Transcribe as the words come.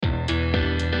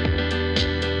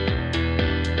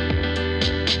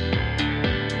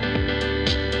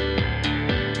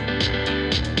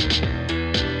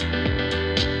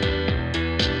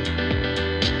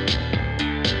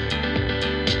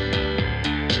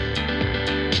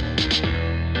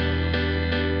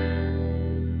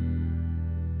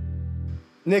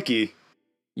Nicky.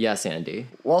 Yes, Andy.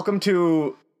 Welcome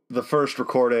to the first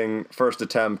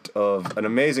attempt of an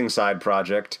amazing side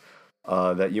project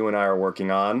that you and I are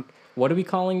working on. What are we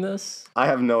calling this? I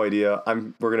have no idea.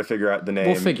 We're gonna figure out the name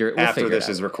after this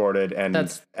is recorded and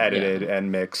edited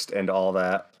and mixed and all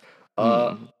that.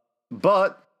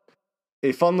 But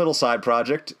a fun little side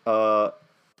project.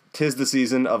 'Tis the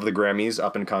season of the Grammys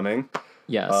up and coming.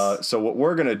 Yes. So what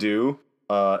we're gonna do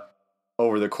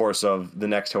over the course of the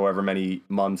next however many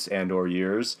months and or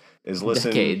years is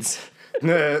decades.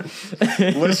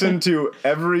 Listen to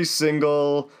every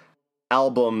single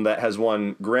album that has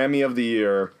won Grammy of the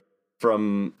Year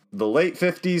from the late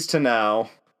 50s to now.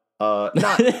 That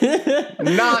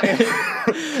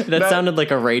sounded like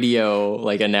a radio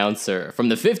announcer. From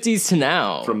the 50s to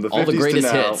now. From the 50s all the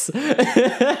greatest hits.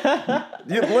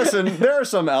 Listen, there are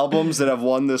some albums that have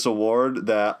won this award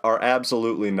that are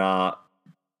absolutely not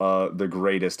the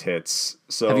greatest hits.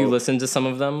 So have you listened to some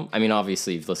of them? I mean,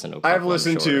 obviously you've listened to a couple. I've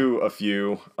listened to a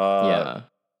few.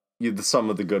 Some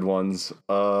of the good ones.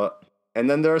 And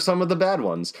then there are some of the bad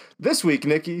ones. This week,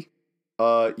 Nicky,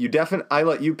 I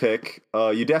let you pick.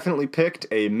 You definitely picked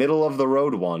a middle of the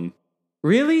road one.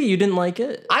 Really? You didn't like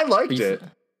it? I liked it.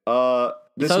 You thought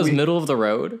it was middle of the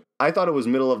road? I thought it was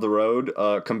middle of the road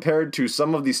compared to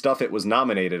some of the stuff it was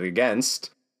nominated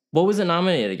against. What was it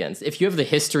nominated against? If you have the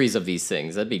histories of these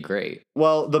things, that'd be great.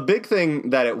 Well, the big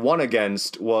thing that it won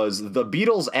against was the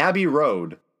Beatles' Abbey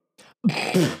Road.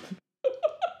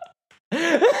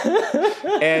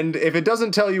 And if it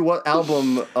doesn't tell you what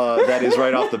album that is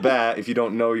right off the bat, if you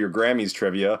don't know your Grammys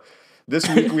trivia, this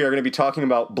week we are going to be talking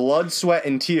about Blood, Sweat,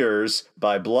 and Tears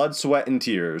by Blood, Sweat, and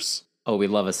Tears. Oh, we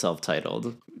love a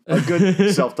self-titled. A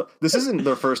good self-titled. This isn't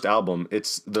their first album.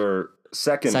 It's their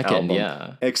second album.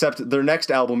 Yeah. Except their next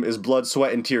album is Blood,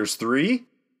 Sweat, and Tears 3.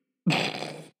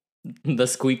 The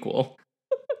squeakquel.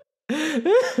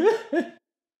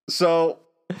 So,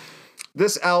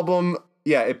 this album...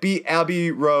 Yeah, it beat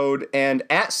Abbey Road and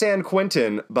At San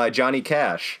Quentin by Johnny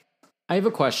Cash. I have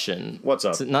a question. What's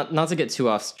up? So not to get too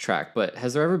off track, but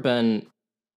has there ever been?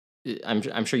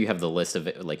 I'm sure you have the list of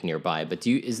it nearby. But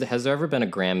has there ever been a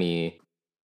Grammy?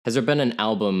 Has there been an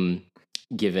album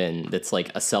given that's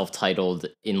a self-titled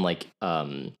in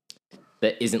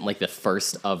that isn't the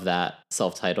first of that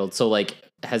self-titled? So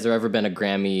has there ever been a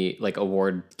Grammy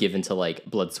award given to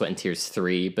Blood, Sweat, and Tears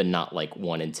 3, but not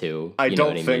 1 and 2? I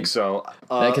don't think so.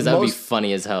 Because that would be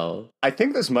funny as hell. I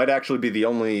think this might actually be the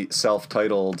only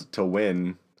self-titled to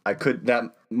win.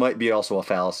 That might be also a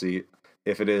fallacy.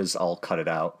 If it is, I'll cut it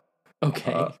out.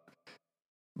 Okay.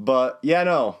 But yeah,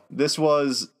 no, this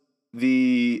was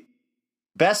the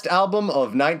best album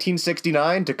of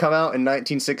 1969 to come out in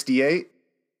 1968.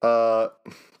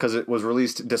 Because it was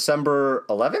released December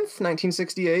 11th,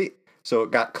 1968. So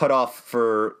it got cut off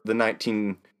for the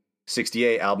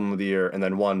 1968 album of the year and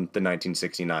then won the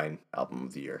 1969 album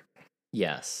of the year.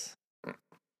 Yes.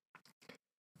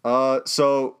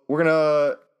 So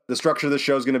the structure of this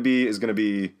show is going to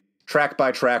be track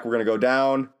by track. We're going to go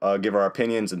down, give our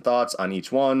opinions and thoughts on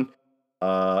each one.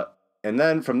 And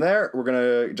then from there, we're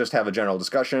going to just have a general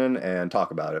discussion and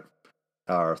talk about it.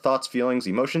 Our thoughts, feelings,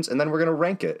 emotions, and then we're going to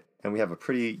rank it. And we have a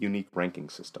pretty unique ranking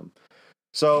system.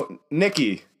 So,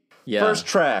 Nicky, first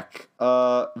track,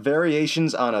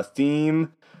 Variations on a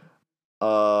Theme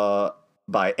by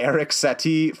Eric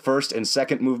Satie, first and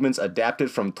second movements adapted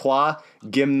from Trois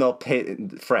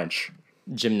French.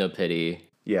 Gymnopédie.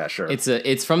 Yeah, sure.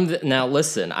 It's from now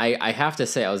listen, I have to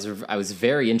say I was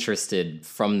very interested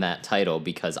from that title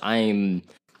because I'm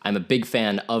a big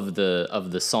fan of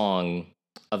the song,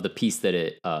 of the piece that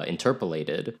it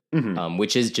interpolated,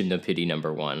 which is Gymnopédie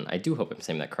number 1. I do hope I'm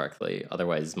saying that correctly.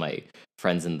 Otherwise, my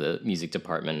friends in the music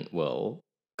department will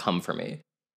come for me.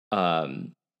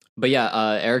 But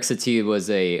yeah, Eric Satie was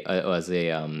a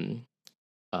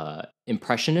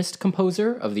impressionist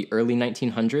composer of the early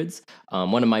 1900s.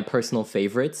 One of my personal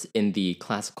favorites in the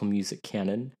classical music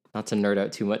canon. Not to nerd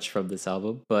out too much from this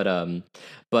album, but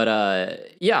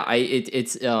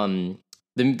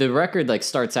The record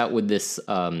starts out with this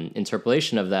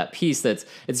interpolation of that piece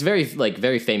it's very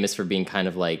very famous for being kind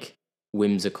of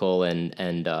whimsical and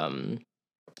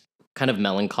kind of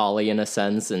melancholy in a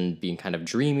sense and being kind of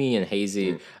dreamy and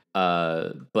hazy.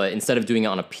 But instead of doing it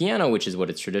on a piano, which is what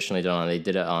it's traditionally done on, they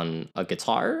did it on a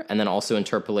guitar and then also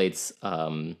interpolates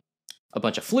a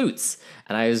bunch of flutes.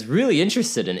 And I was really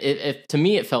interested in it. To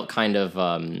me, it felt kind of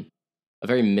a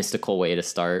very mystical way to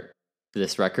start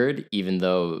this record, even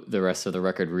though the rest of the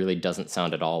record really doesn't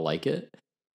sound at all like it.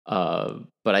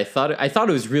 But I thought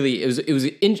it was really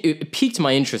it piqued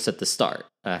my interest at the start,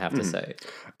 I have to say.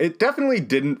 It definitely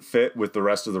didn't fit with the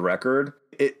rest of the record.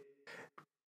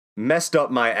 messed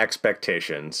up my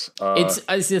expectations.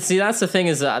 See, that's the thing,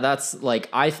 is that's like,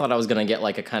 I thought I was gonna get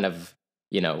like a kind of,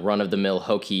 run of the mill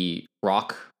hokey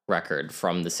rock record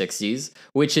from the 60s,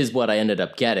 which is what I ended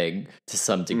up getting to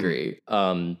some degree.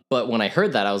 But when I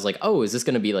heard that, I was like, oh, is this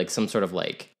gonna be like some sort of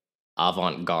like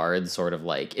avant-garde sort of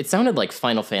like, it sounded like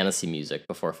Final Fantasy music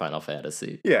before Final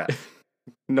Fantasy. Yeah.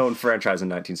 Known franchise in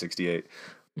 1968.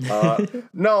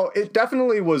 No, it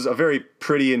definitely was a very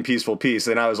pretty and peaceful piece,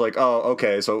 and I was like, oh,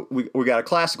 okay, so we got a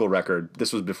classical record.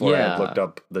 This was before I had looked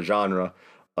up the genre.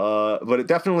 But it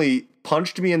definitely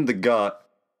punched me in the gut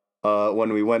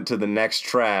when we went to the next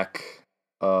track,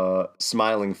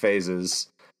 Smiling Phases.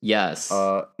 Yes.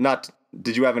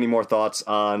 Did you have any more thoughts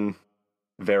on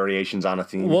variations on a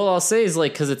theme? Well, I'll say is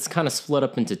like, because it's kind of split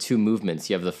up into two movements.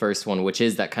 You have the first one, which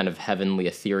is that kind of heavenly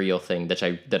ethereal thing that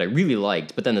I really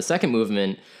liked, but then the second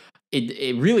movement,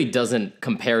 it really doesn't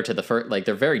compare to the first. Like,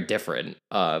 they're very different.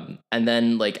 And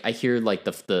then like I hear like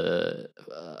the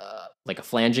like a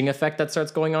flanging effect that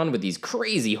starts going on with these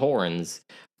crazy horns.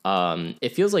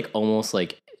 It feels like almost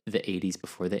like the 80s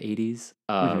before the 80s,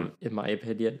 in my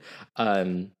opinion.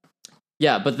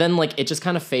 Yeah, but then like it just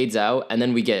kind of fades out, and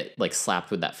then we get like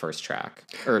slapped with that first track,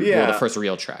 or the first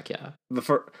real track. Yeah,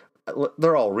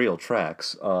 they're all real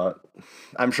tracks.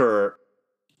 I'm sure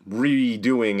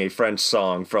redoing a French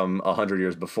song from 100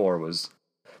 years before was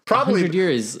probably 100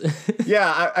 years.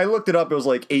 Yeah, I looked it up. It was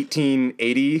like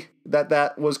 1880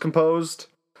 that was composed.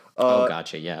 Oh,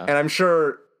 gotcha. Yeah, and I'm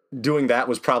sure doing that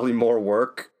was probably more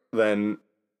work than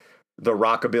the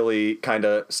rockabilly kind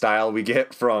of style we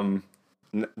get from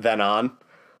then on.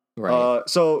 Right.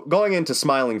 So going into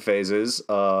Smiling Phases,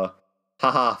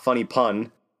 haha, funny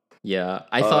pun. Yeah,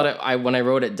 I thought when I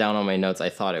wrote it down on my notes, I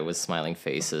thought it was Smiling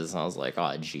Faces. And I was like,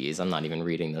 oh, geez, I'm not even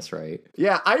reading this right.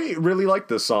 Yeah, I really liked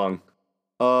this song.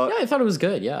 Yeah, I thought it was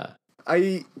good. Yeah.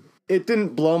 It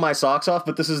didn't blow my socks off,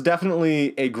 but this is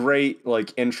definitely a great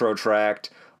like intro track.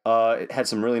 It had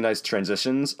some really nice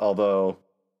transitions, although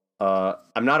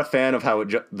I'm not a fan of how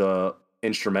the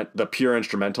pure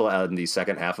instrumental in the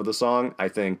second half of the song. I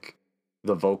think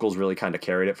the vocals really kind of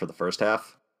carried it for the first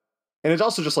half. And it's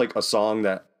also just like a song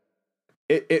that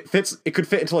it fits. It could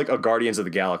fit into like a Guardians of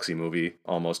the Galaxy movie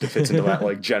almost. It fits into that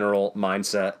like general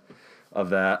mindset of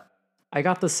that. I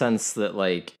got the sense that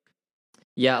like,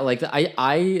 yeah, like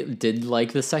I did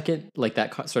like the second, like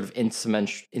that sort of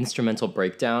instrumental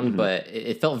breakdown, but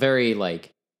it felt very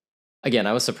like, again,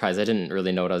 I was surprised. I didn't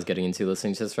really know what I was getting into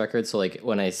listening to this record. So like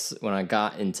when I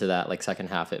got into that like second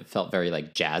half, it felt very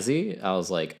like jazzy. I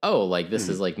was like, oh, like this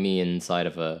is like me inside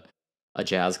of a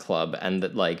jazz club, and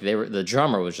that like the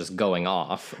drummer was just going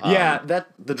off. The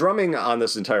drumming on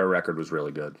this entire record was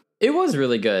really good. It was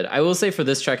really good. I will say for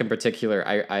this track in particular,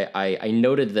 I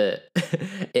noted that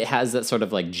it has that sort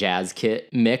of like jazz kit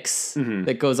mix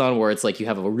that goes on, where it's like you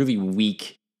have a really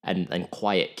weak and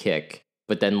quiet kick,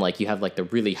 but then like you have like the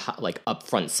really hot, like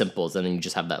upfront cymbals, and then you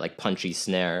just have that like punchy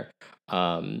snare.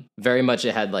 Very much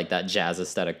it had like that jazz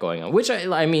aesthetic going on, which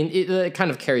I mean it kind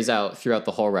of carries out throughout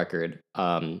the whole record.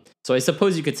 So I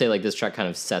suppose you could say like this track kind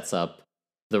of sets up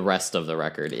the rest of the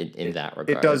record in that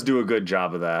regard. It does do a good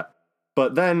job of that.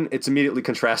 But then it's immediately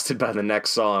contrasted by the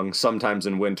next song, Sometimes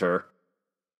in Winter.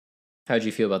 How'd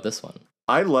you feel about this one?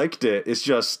 I liked it. It's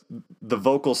just the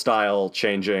vocal style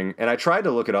changing, and I tried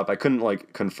to look it up. I couldn't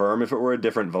like confirm if it were a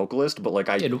different vocalist, but like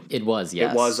it was,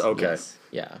 yes. It was, okay. Yes.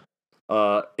 Yeah.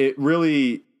 It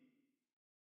really,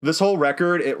 this whole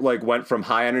record, it like went from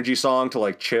high energy song to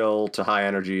like chill to high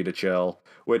energy to chill,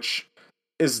 which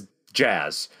is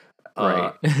jazz.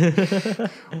 Right.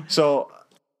 So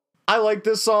I like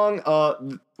this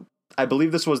song. I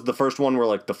believe this was the first one where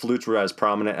like the flutes were as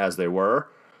prominent as they were.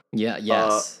 Yeah.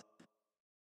 Yes.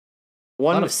 A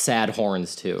lot of sad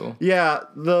horns too. Yeah.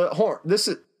 The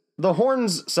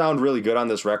horns sound really good on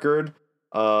this record.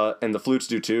 And the flutes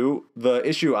do too. The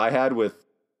issue I had with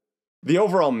the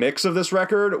overall mix of this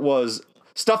record was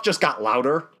stuff just got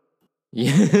louder.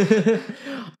 Yeah.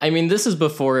 I mean, this is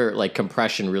before like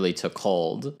compression really took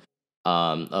hold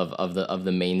of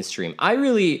the mainstream.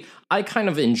 I kind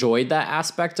of enjoyed that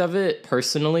aspect of it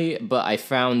personally, but I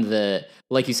found that,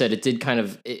 like you said, it did kind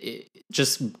of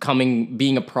just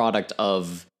being a product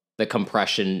of the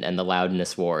compression and the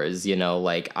loudness wars. You know,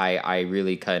 like I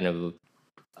really kind of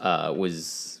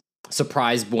was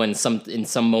surprised when in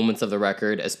some moments of the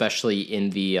record, especially in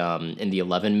the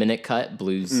 11-minute cut,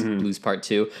 blues part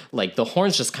 2, like the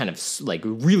horns just kind of like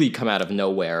really come out of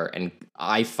nowhere, and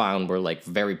I found were like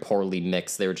very poorly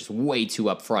mixed. They were just way too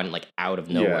up front, like out of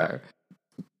nowhere.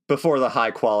 Yeah. Before the high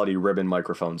quality ribbon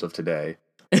microphones of today.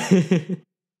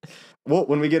 Well,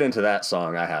 when we get into that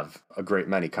song, I have a great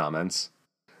many comments.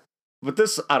 But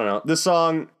this, I don't know. This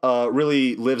song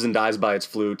really lives and dies by its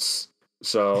flutes.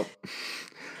 So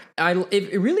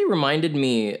It really reminded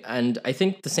me, and I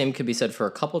think the same could be said for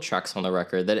a couple tracks on the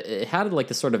record, that it had like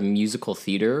this sort of musical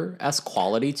theater-esque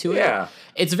quality to it. Yeah.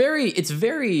 It's very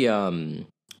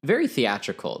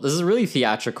theatrical. This is a really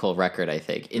theatrical record, I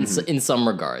think, in some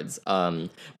regards. But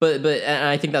and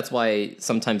I think that's why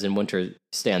sometimes in Winter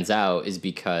stands out, is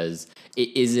because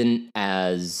it isn't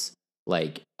as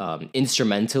like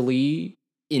instrumentally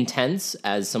intense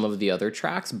as some of the other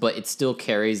tracks, but it still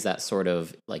carries that sort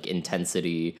of like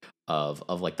intensity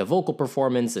of like the vocal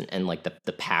performance and like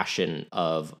the passion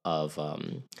of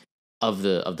the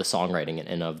songwriting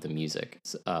and of the music,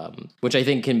 which I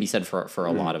think can be said for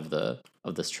a lot of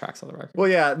this tracks on the record. Well,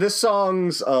 yeah, this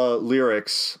song's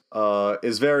lyrics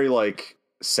is very like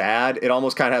sad. It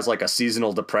almost kind of has like a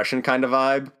seasonal depression kind of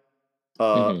vibe.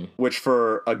 Which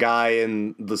for a guy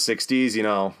in the 60s, you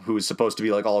know, who's supposed to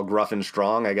be like all gruff and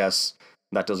strong, I guess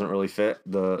that doesn't really fit.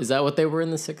 Is that what they were in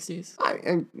the 60s?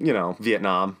 And you know,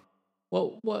 Vietnam.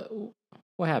 Well,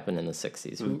 what happened in the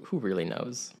 60s? Who really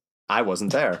knows? I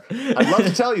wasn't there. I'd love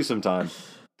to tell you sometime.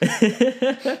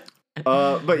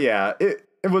 But yeah,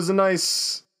 it was a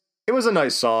nice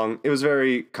song. It was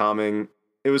very calming.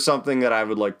 It was something that I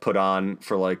would like put on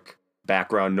for like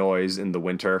background noise in the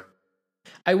winter.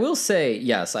 I will say,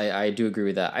 yes, I do agree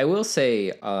with that. I will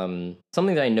say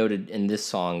something that I noted in this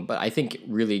song, but I think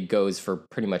really goes for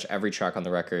pretty much every track on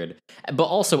the record, but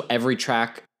also every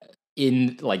track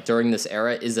in like during this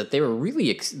era, is that they were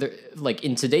really like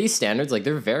in today's standards, like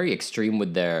they're very extreme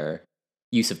with their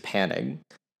use of panning.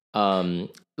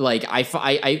 Like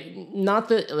I not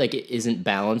that like it isn't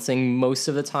balancing most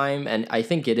of the time, and I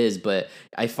think it is, but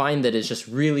I find that it's just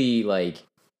really like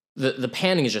the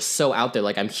panning is just so out there.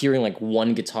 Like I'm hearing like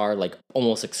one guitar like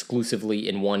almost exclusively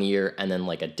in one ear, and then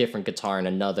like a different guitar in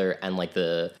another, and like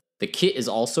the kit is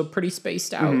also pretty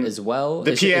spaced out as well.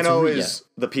 The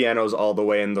piano's all the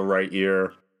way in the right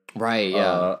ear. Right,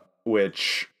 yeah.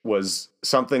 Which was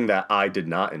something that I did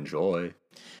not enjoy.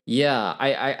 Yeah,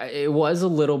 I it was a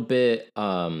little bit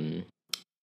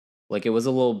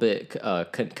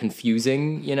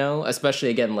confusing, you know, especially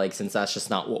again like since that's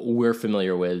just not what we're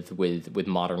familiar with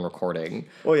modern recording.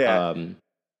 Well, yeah.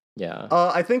 Yeah.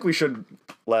 I think we should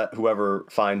let whoever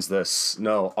finds this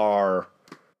know our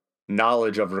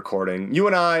knowledge of recording. You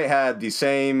and I had the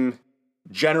same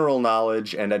general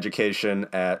knowledge and education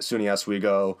at SUNY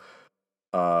Oswego.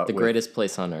 The greatest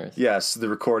place on earth. Yes, the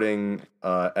recording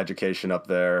education up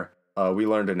there. We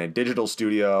learned in a digital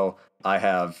studio. I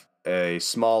have a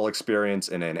small experience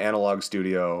in an analog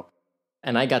studio.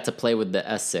 And I got to play with the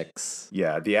S6.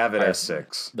 Yeah, the Avid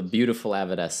S6. The beautiful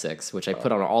Avid S6, which I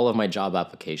put on all of my job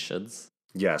applications.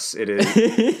 Yes, it is.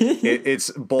 It's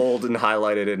bold and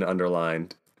highlighted and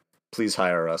underlined. Please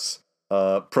hire us.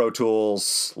 Pro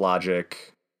Tools,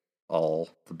 Logic, all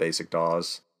the basic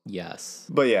DAWs. Yes.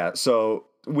 But yeah, so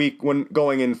when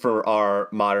going in for our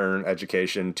modern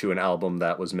education to an album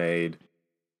that was made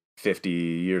 50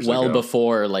 years ago. Well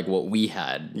before like what we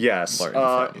had. Yes.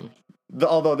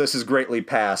 Although this is greatly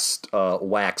past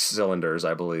wax cylinders,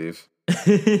 I believe.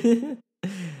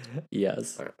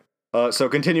 Yes. So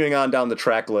continuing on down the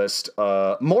track list,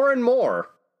 More and More.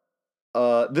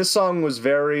 This song was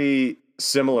very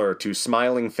similar to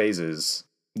Smiling Phases.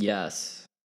 Yes.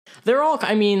 They're all,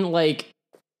 I mean, like,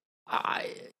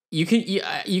 you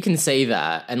can say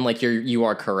that, and like you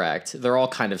are correct. They're all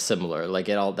kind of similar. Like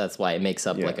that's why it makes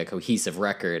up like a cohesive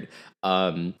record.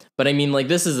 But I mean, like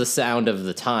this is the sound of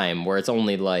the time where it's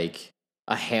only like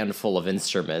a handful of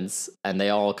instruments, and they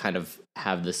all kind of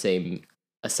have the same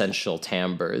essential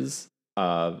timbres.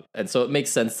 And so it makes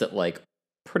sense that like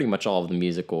pretty much all of the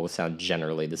music will sound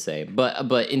generally the same.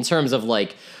 But in terms of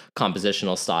like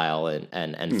compositional style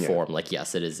and form, like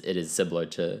yes, it is similar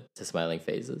to Smiling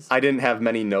Phases. I didn't have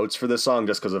many notes for this song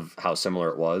just because of how similar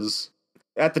it was.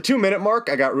 At the 2-minute mark,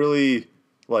 I got really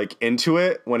like into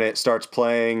it when it starts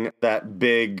playing that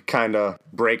big kind of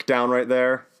breakdown right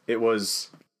there.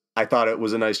 I thought it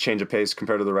was a nice change of pace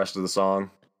compared to the rest of the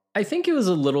song. I think it was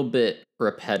a little bit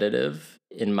repetitive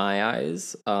in my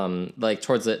eyes. Like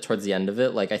towards the end of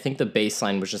it, like I think the bass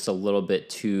line was just a little bit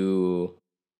too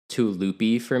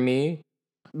loopy for me.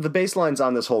 The bass lines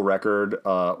on this whole record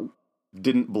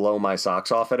didn't blow my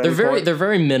socks off at any point. They're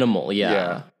very minimal,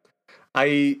 yeah.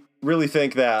 I really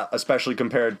think that, especially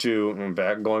compared to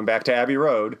going back to Abbey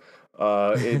Road,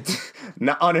 it's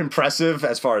not unimpressive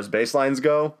as far as bass lines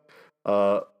go.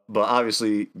 But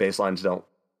obviously bass lines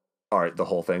aren't the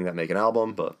whole thing that make an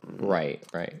album, but right.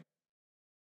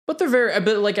 But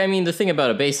but like I mean, the thing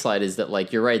about a bass line is that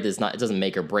like you're right, it doesn't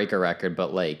make or break a record,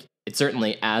 but like it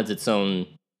certainly adds its own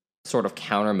sort of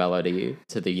counter melody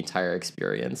to the entire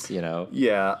experience, you know?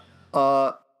 Yeah.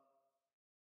 I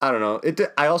don't know.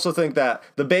 I also think that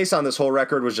the bass on this whole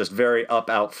record was just very up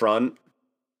out front.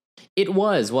 It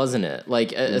was, wasn't it?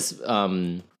 Like,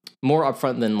 more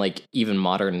upfront than like even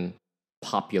modern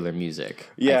popular music,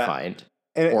 I find,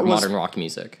 or modern rock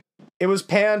music. It was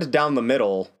panned down the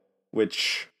middle,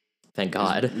 which... Thank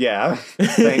God. Yeah.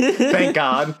 Thank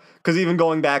God. Because even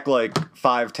going back like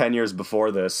 5-10 years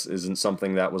before this isn't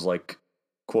something that was like,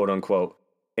 quote unquote,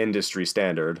 industry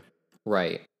standard.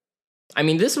 Right. I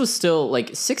mean, this was still like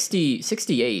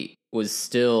 68 was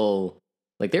still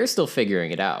like they're still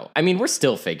figuring it out. I mean, we're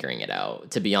still figuring it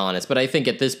out, to be honest. But I think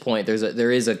at this point,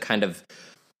 there is a kind of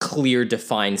clear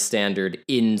defined standard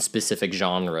in specific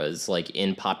genres, like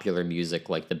in popular music,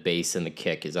 like the bass and the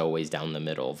kick is always down the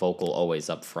middle, vocal always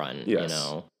up front, yes. You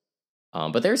know.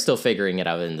 But they're still figuring it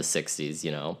out in the 60s, you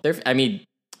know.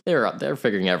 They're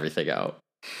figuring everything out.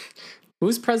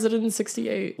 Who's president in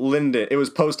 68? Lyndon. It was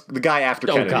the guy after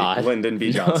Kennedy. God. Lyndon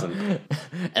B. Johnson.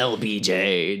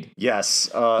 LBJ.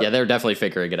 Yes. Yeah, they're definitely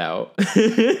figuring it out.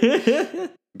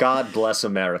 God bless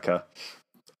America.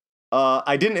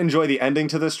 I didn't enjoy the ending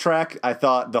to this track. I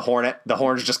thought the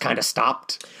horns just kind of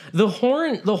stopped. The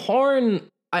horn.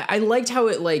 I liked how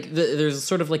it like there's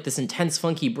sort of like this intense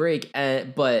funky break,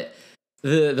 but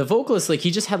the vocalist, like,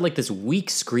 he just had like this weak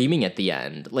screaming at the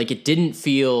end. Like, it didn't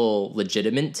feel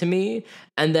legitimate to me.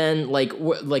 And then like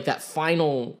that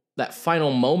final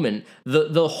moment,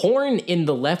 the horn in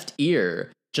the left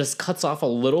ear just cuts off a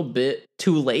little bit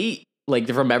too late, like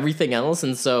from everything else.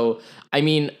 And so, I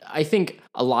mean, I think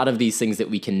a lot of these things that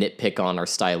we can nitpick on are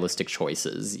stylistic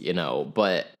choices, you know,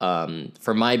 but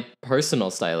for my personal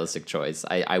stylistic choice,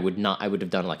 I would have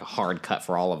done like a hard cut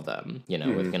for all of them, you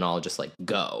know, we can all just like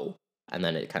go, and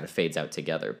then it kind of fades out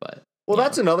together. But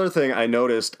that's another thing I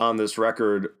noticed on this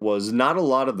record was not a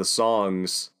lot of the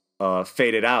songs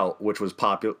faded out, which was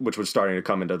starting to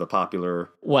come into the popular.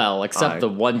 Well, except the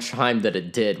one time that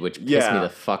it did, which pissed me the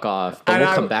fuck off. But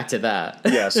we'll come back to that.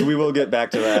 Yes, we will get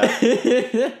back to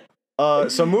that.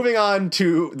 So moving on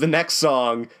to the next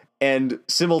song, and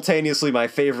simultaneously my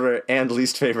favorite and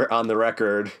least favorite on the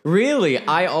record. Really?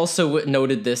 I also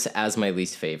noted this as my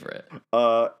least favorite.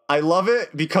 I love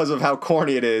it because of how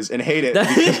corny it is, and hate it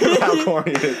because of how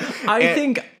corny it is.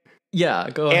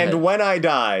 Go ahead. And When I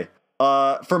Die.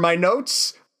 For my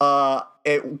notes, I'm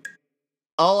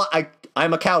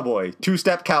a cowboy,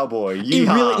 two-step cowboy.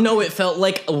 Yeehaw. It felt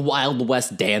like a Wild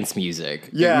West dance music.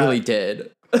 Yeah. It really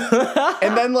did.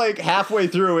 And then like halfway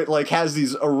through, it like has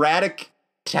these erratic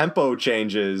tempo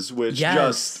changes, which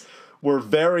just were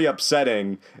very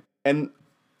upsetting. And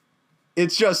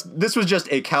this was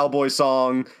just a cowboy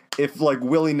song. If like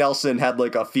Willie Nelson had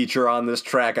like a feature on this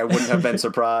track, I wouldn't have been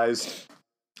surprised.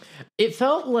 It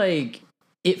felt like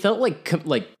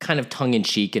kind of tongue in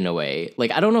cheek in a way.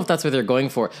 Like, I don't know if that's what they're going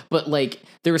for, but like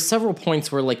there were several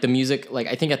points where like the music, like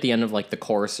I think at the end of like the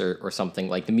chorus or something,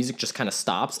 like the music just kind of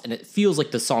stops and it feels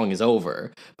like the song is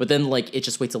over, but then like it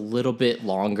just waits a little bit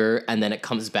longer and then it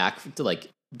comes back to like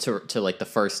the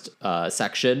first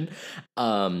section.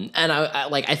 And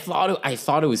I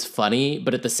thought it was funny,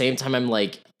 but at the same time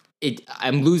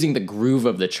I'm losing the groove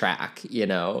of the track, you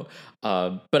know.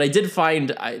 But I did find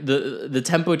the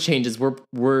tempo changes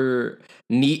were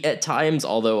neat at times,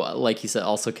 although like you said,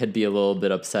 also could be a little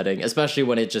bit upsetting, especially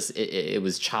when it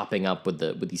was chopping up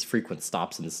with these frequent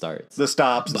stops and starts. The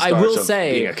stops. I will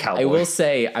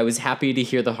say I was happy to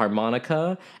hear the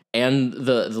harmonica and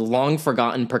the long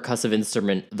forgotten percussive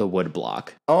instrument, the woodblock.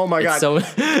 Oh my God.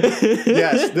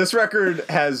 Yes, this record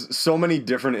has so many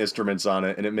different instruments on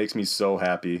it, and it makes me so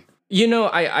happy. You know,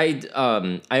 I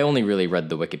only really read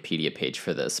the Wikipedia page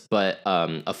for this, but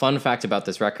a fun fact about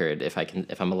this record, if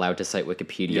I'm allowed to cite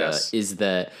Wikipedia, is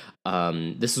that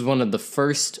this was one of the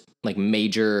first like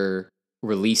major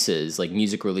releases, like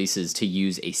music releases, to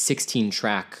use a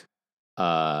 16-track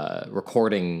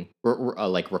recording,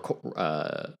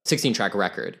 16-track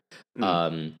record,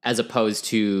 as opposed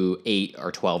to 8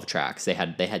 or 12 tracks. They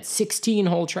had 16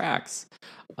 whole tracks.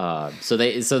 So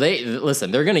they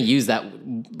listen, they're gonna use that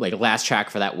like last track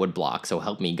for that woodblock, so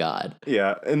help me God.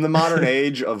 Yeah, in the modern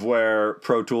age of where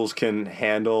Pro Tools can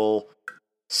handle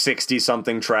 60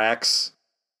 something tracks.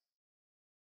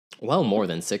 Well, more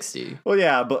than 60. Well,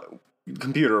 yeah, but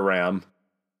computer RAM.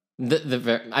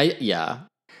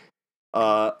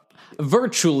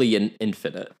 Virtually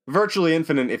infinite. Virtually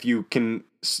infinite if you can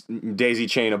daisy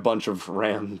chain a bunch of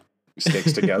RAM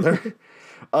sticks together.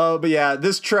 But yeah,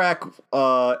 this track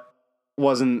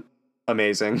wasn't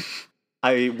amazing.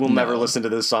 I will never listen to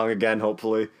this song again,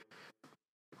 hopefully.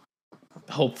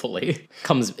 Hopefully.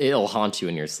 It'll haunt you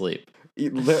in your sleep.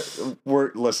 the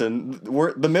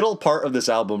middle part of this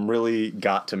album really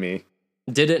got to me.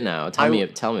 Did it now? Tell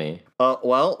me.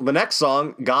 Well, the next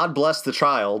song, God Bless the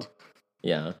Child.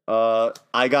 Yeah.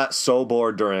 I got so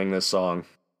bored during this song.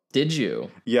 Did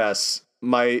you? Yes.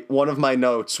 One of my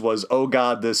notes was, "Oh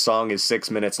God, this song is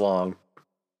 6 minutes long."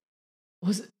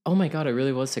 Was it? Oh my God, it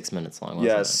really was 6 minutes long,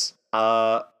 wasn't Yes.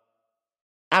 I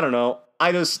don't know.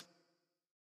 I just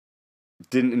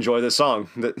didn't enjoy this song.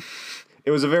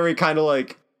 It was a very kind of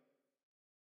like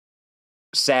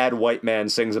sad white man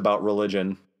sings about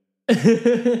religion.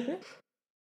 it?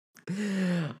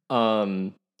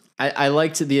 I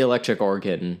liked the electric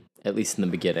organ, at least in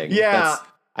the beginning. Yeah.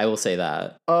 I will say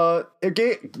that. It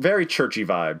gave very churchy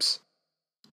vibes.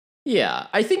 Yeah,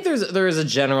 I think there is a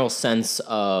general sense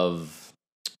of,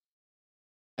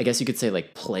 I guess you could say,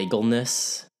 like,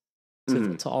 plagalness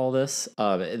to all this.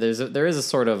 There is a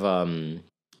sort of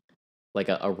like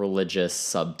a religious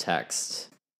subtext.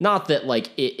 Not that like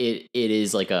it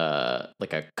is like a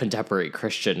contemporary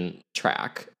Christian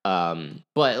track,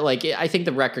 but like I think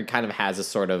the record kind of has a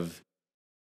sort of,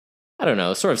 I don't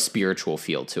know, sort of spiritual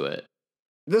feel to it.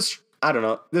 I don't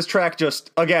know. This track just,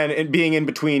 again, it being in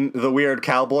between the weird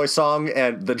cowboy song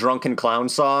and the drunken clown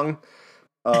song,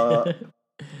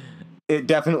 it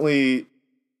definitely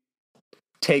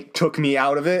took me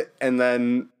out of it and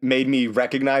then made me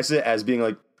recognize it as being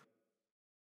like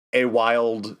a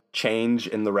wild change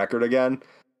in the record again.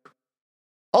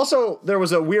 Also, there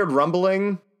was a weird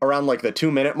rumbling around like the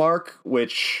 2-minute mark,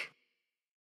 which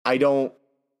I don't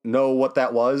know what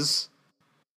that was.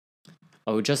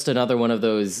 Oh, just another one of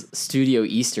those studio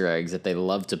Easter eggs that they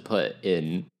love to put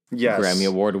in Grammy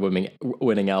Award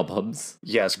winning albums.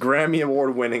 Yes, Grammy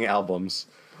Award winning albums.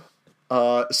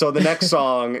 So the next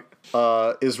song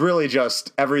is really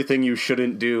just everything you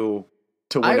shouldn't do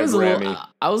to win a Grammy.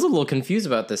 I was a little confused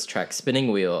about this track,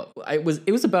 Spinning Wheel. It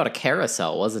was about a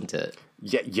carousel, wasn't it?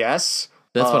 Yes.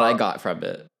 That's what I got from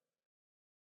it.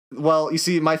 Well, you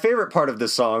see, my favorite part of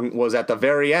this song was at the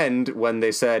very end when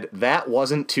they said, "That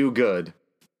wasn't too good."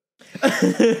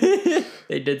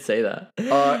 They did say that.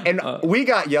 And we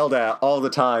got yelled at all the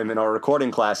time in our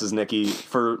recording classes, Nikki,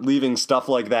 for leaving stuff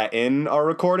like that in our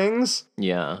recordings.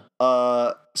 Yeah.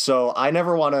 So I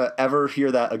never want to ever hear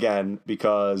that again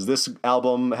because this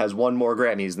album has won more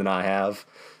Grammys than I have.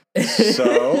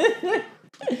 So...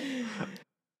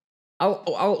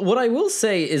 what I will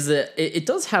say is that it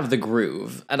does have the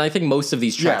groove, and I think most of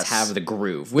these tracks have the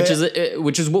groove, which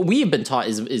is what we have been taught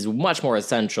is much more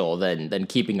essential than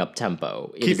keeping up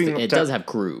tempo. It does have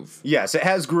groove. Yes, it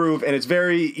has groove, and it's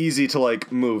very easy to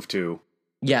like move to.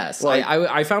 Yes, like,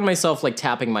 I found myself like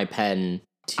tapping my pen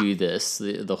to this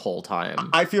the whole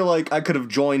time. I feel like I could have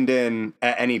joined in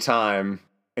at any time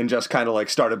and just kind of like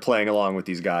started playing along with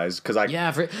these guys because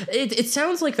it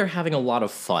sounds like they're having a lot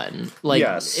of fun. Like,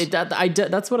 yes,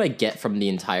 that's what I get from the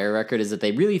entire record is that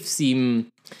they really seem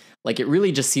like it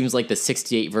really just seems like the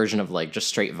 '68 version of like just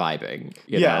straight vibing.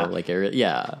 You know? Like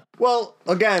Well,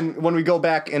 again, when we go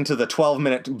back into the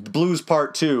 12-minute Blues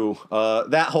Part 2,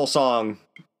 that whole song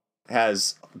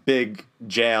has big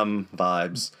jam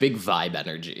vibes, big vibe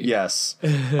energy. Yes,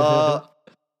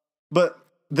 but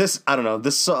this I don't know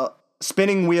this.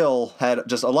 Spinning Wheel had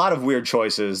just a lot of weird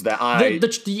choices that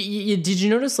did you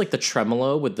notice like the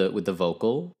tremolo with the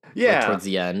vocal? Yeah, like, towards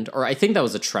the end, or I think that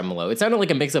was a tremolo. It sounded like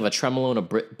a mix of a tremolo and a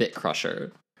bit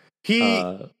crusher.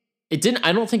 It didn't.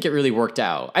 I don't think it really worked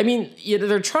out. I mean,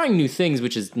 they're trying new things,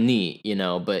 which is neat,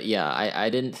 But yeah,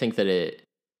 I didn't think that it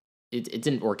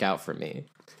didn't work out for me.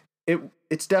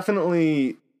 It's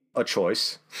definitely a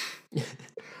choice.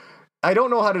 I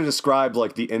don't know how to describe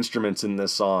like the instruments in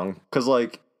this song because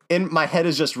like. In my head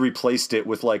has just replaced it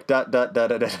with like da da da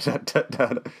da da da da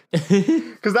da,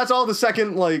 because that's all the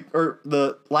second or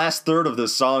the last third of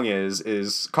this song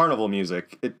is carnival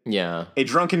music. A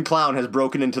drunken clown has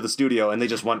broken into the studio and they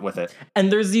just went with it.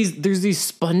 And there's these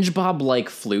SpongeBob like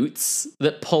flutes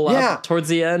that pull up towards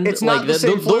the end. It's not the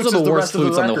same flutes those are the worst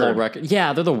flutes on the whole record.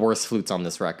 Yeah, they're the worst flutes on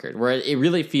this record. Where it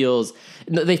really feels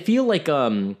they feel like I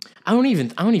don't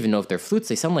even know if they're flutes.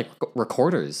 They sound like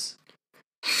recorders.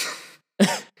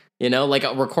 Like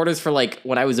recorders for like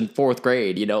when I was in 4th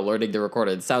grade, learning to record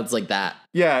it. It sounds like that.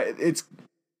 Yeah,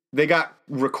 they got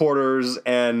recorders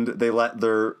and they let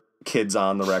their kids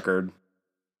on the record.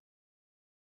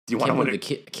 Do you want to win?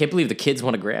 Can't believe the kids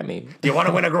won a Grammy. Do you want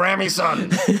to win a Grammy,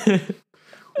 son?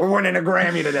 We're winning a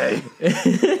Grammy today.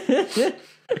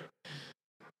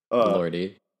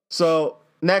 Lordy. So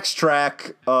next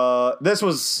track, this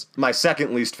was my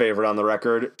second least favorite on the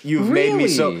record. You've made me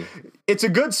so. It's a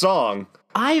good song.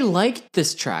 I liked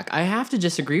this track. I have to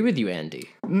disagree with you, Andy.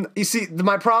 You see,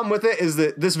 my problem with it is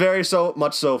that this very so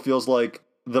much so feels like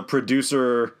the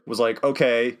producer was like,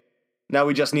 okay, now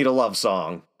we just need a love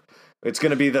song. It's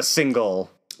going to be the single.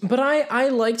 But I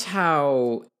liked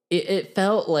how it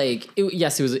felt like, it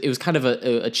was kind of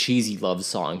a cheesy love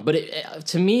song, but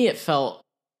to me it felt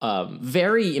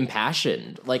very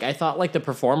impassioned. Like, I thought like the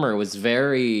performer was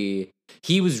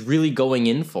he was really going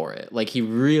in for it. Like, he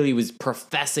really was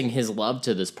professing his love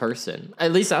to this person.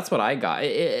 At least that's what I got.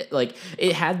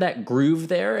 It had that groove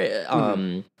there.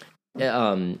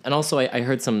 And also I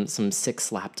heard some sick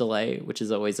slap delay, which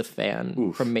is always a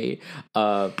fan from me.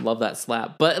 Love that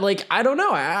slap. But like, I don't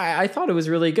know. I thought it was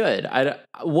really good.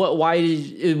 Why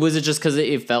was it just because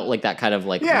it felt like that kind of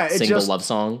like single love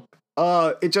song?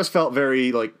 It just felt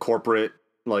very like corporate,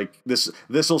 like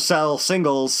this'll sell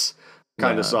singles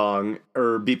kind of song,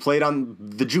 or be played on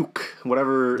the juke,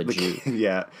 whatever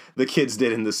the kids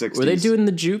did in the 60s. Were they doing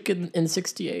the juke in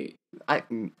 68?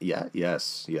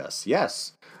 Yes.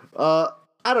 I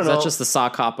don't know. Is that just the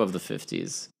sock hop of the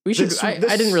 50s?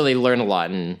 I didn't really learn a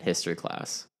lot in history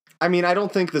class. I mean, I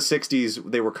don't think the 60s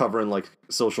they were covering like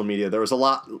social media. There was a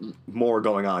lot more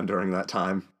going on during that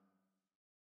time.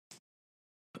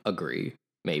 Agree,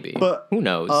 maybe. But who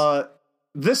knows?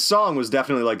 This song was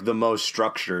definitely like the most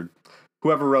structured.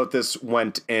 Whoever wrote this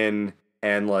went in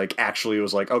and like actually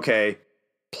was like, okay,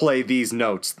 play these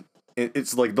notes.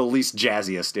 It's like the least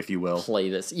jazziest, if you will. Play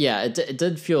this. Yeah, it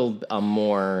did feel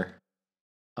more.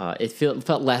 It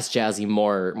felt less jazzy,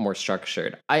 more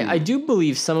structured. I do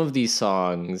believe some of these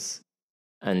songs,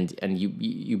 and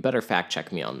you better fact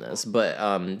check me on this,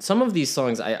 but some of these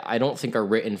songs I don't think are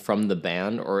written from the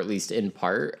band, or at least in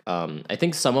part. I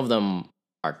think some of them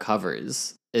are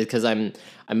covers, because I'm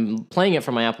playing it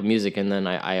from my Apple Music, and then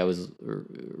I was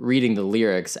reading the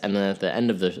lyrics, and then at the end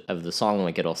of the song,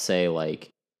 like, it'll say like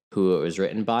who it was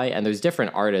written by, and there's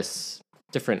different artists,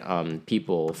 different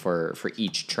people for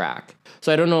each track.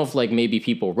 So I don't know if like maybe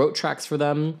people wrote tracks for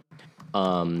them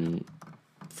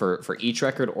for each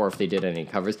record, or if they did any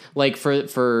covers. Like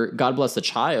for God Bless the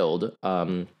Child,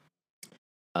 Apple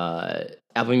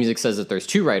Music says that there's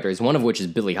 2 writers, one of which is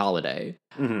Billie Holiday.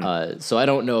 Mm-hmm. So I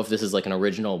don't know if this is like an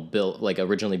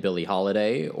originally Billie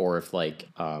Holiday, or if like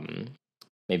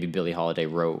maybe Billie Holiday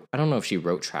wrote. I don't know if she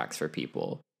wrote tracks for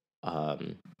people.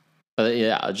 But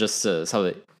yeah, just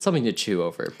something to chew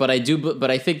over. But I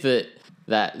think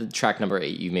that track number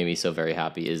 8, You Made Me So Very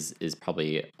Happy, is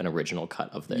probably an original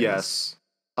cut of theirs. Yes,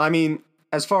 I mean,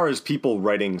 as far as people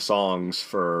writing songs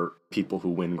for people who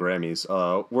win Grammys,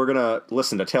 we're gonna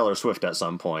listen to Taylor Swift at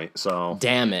some point. So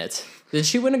damn it, did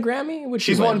she win a Grammy?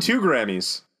 She's won 2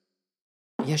 Grammys.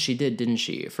 Yeah, she did, didn't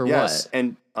she? For yes, what?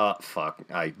 And fuck,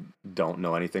 I don't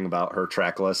know anything about her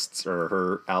track lists or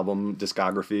her album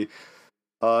discography.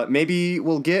 Maybe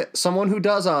we'll get someone who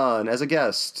does on as a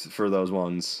guest for those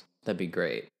ones. That'd be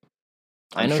great.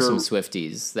 I know some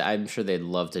Swifties that I'm sure they'd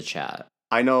love to chat.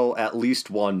 I know at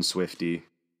least one Swiftie.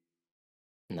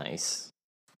 Nice.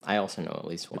 I also know at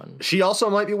least one. She also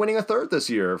might be winning a 3rd this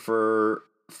year for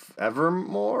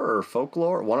Evermore or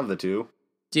Folklore, one of the 2.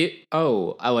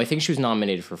 I think she was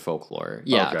nominated for Folklore.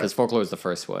 Yeah, because Folklore was the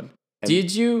first one. Do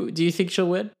you think she'll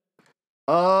win?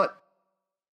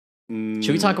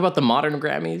 Should we talk about the modern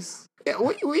Grammys? Yeah,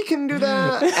 we can do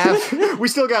that. We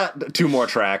still got 2 more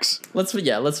tracks. Let's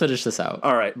finish this out.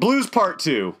 All right, Blues Part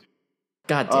 2.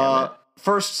 God damn it.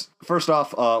 First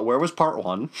off, where was Part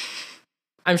 1?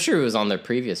 I'm sure it was on their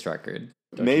previous record.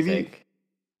 Maybe.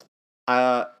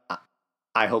 I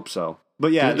hope so.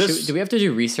 But yeah, do we have to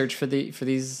do research for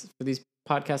these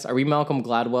podcasts? Are we Malcolm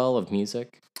Gladwell of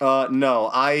music? No,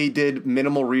 I did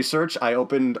minimal research. I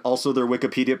opened also their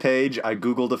Wikipedia page. I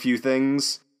Googled a few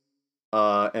things,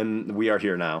 and we are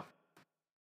here now.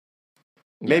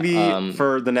 Maybe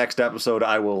for the next episode,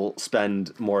 I will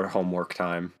spend more homework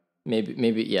time.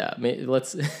 Maybe yeah.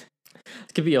 Let's. It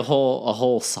could be a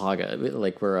whole saga.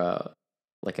 Like we're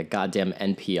like a goddamn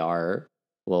NPR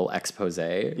little expose.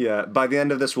 Yeah. By the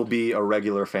end of this, will be a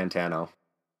regular Fantano.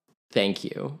 Thank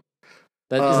you.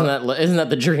 Isn't that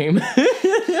the dream?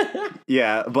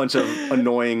 Yeah, a bunch of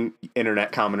annoying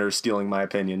internet commenters stealing my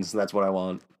opinions. That's what I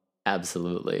want.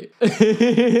 Absolutely.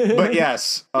 But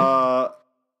yes,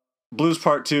 Blues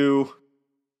Part 2,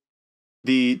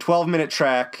 the 12-minute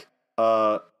track.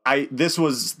 This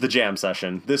was the jam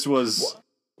session. This was.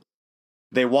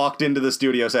 They walked into the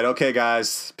studio, said, "Okay,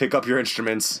 guys, pick up your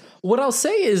instruments." What I'll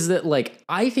say is that, like,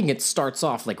 I think it starts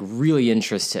off like really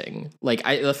interesting. Like,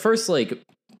 the first like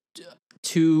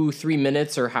 2-3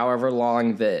 minutes or however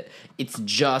long that it's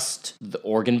just the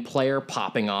organ player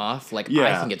popping off. Like,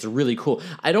 I think it's really cool.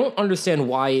 I don't understand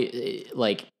why,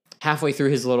 like, halfway through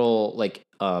his little, like,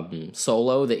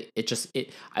 solo, that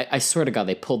I swear to God,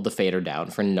 they pulled the fader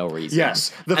down for no reason.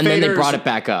 Yes. And then they brought it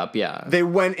back up, yeah. They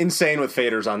went insane with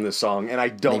faders on this song, and I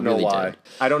don't know really why. did.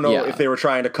 I don't know if they were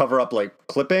trying to cover up, like,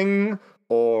 clipping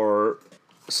or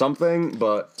something,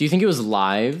 but... Do you think it was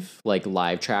live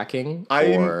tracking?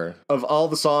 Of all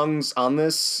the songs on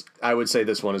this, I would say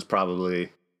this one is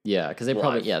probably... Yeah, because they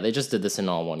probably... Yeah, they just did this in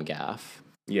all one gaff.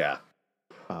 Yeah.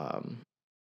 But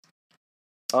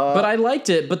I liked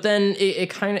it, but then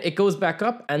it goes back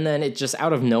up, and then it just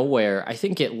out of nowhere, I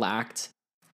think it lacked...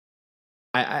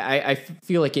 I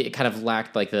feel like it kind of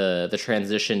lacked, like, the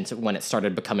transition to when it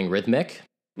started becoming rhythmic.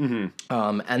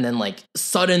 Mm-hmm. And then, like,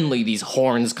 suddenly these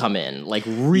horns come in, like,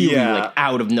 really, like,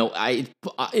 out of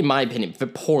in my opinion,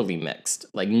 poorly mixed,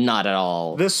 like, not at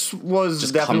all. This was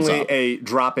definitely a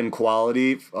drop in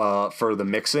quality for the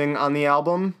mixing on the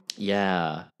album.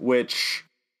 Yeah. Which,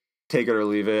 take it or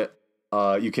leave it,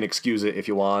 you can excuse it if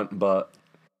you want, but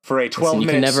for a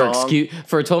 12-minute song...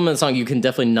 For a 12-minute song, you can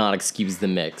definitely not excuse the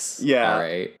mix. Yeah. All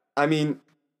right. I mean,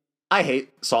 I hate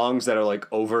songs that are, like,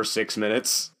 over 6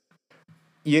 minutes.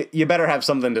 You better have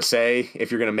something to say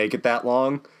if you're gonna make it that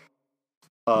long.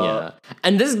 Yeah,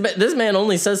 and this man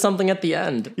only says something at the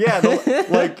end. Yeah,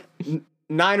 like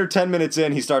 9 or 10 minutes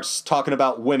in, he starts talking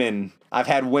about women. I've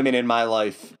had women in my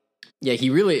life. Yeah,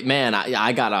 he really, man,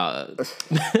 I gotta.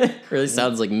 Really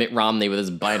sounds like Mitt Romney with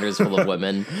his binders full of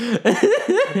women.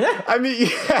 I mean,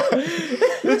 yeah,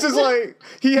 it's just like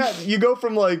you go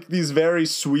from, like, these very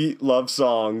sweet love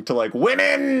song to, like,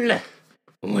 women.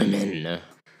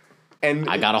 And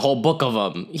I got a whole book of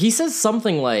them. He says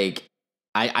something like,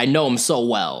 I know him so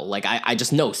well. Like, I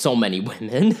just know so many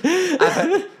women.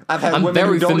 I'm women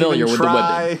very familiar with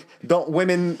the women.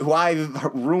 Women who I've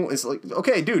ruined. It's like,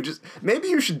 okay, dude, just maybe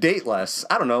you should date less.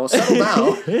 I don't know. Settle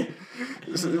down.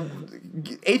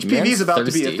 HPV is about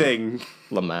to be a thing.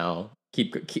 Lamau.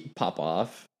 Keep pop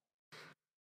off.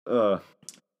 But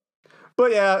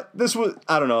yeah, this was,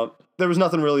 I don't know. There was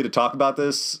nothing really to talk about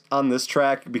on this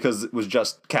track because it was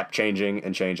just kept changing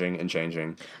and changing and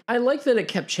changing. I like that it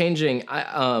kept changing.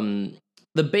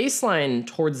 The bass line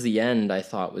towards the end I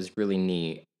thought was really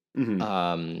neat.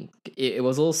 Mm-hmm. It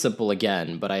was a little simple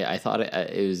again, but I thought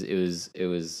it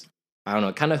was I don't know,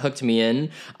 it kind of hooked me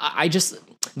in. I just,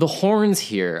 the horns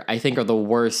here I think are the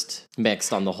worst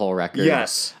mixed on the whole record.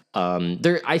 Yes.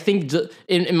 I think,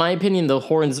 in my opinion, the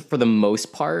horns for the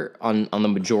most part on the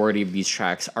majority of these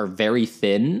tracks are very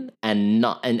thin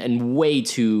and way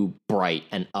too bright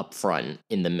and upfront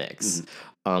in the mix.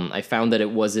 Mm-hmm. I found that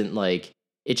it wasn't like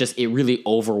it really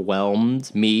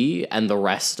overwhelmed me and the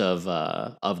rest of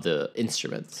the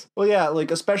instruments. Well, yeah,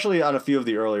 like especially on a few of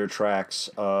the earlier tracks,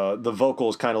 the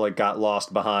vocals kind of like got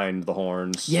lost behind the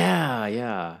horns.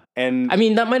 Yeah. And I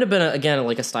mean, that might have been again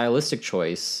like a stylistic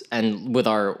choice. And with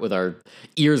our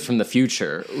ears from the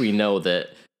future, we know that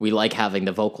we like having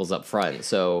the vocals up front.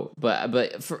 So,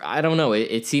 but I don't know.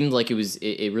 It seemed like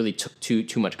it really took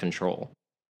too much control.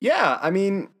 Yeah, I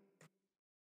mean,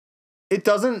 it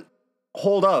doesn't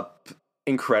hold up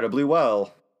incredibly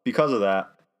well because of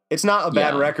that. It's not a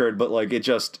bad record, but like it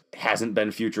just hasn't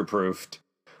been future-proofed.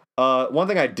 One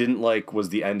thing I didn't like was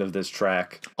the end of this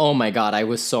track. Oh my God, I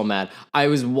was so mad. I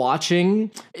was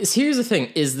watching. Here's the thing: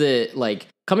 is that like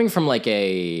coming from like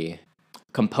a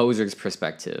composer's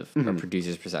perspective or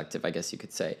producer's perspective, I guess you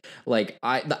could say. Like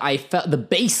I felt the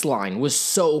bass line was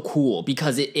so cool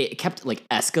because it kept like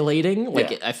escalating.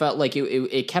 Like I felt like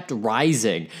it kept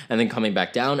rising and then coming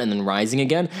back down and then rising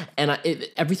again, and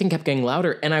everything kept getting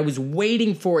louder. And I was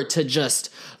waiting for it to just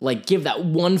like give that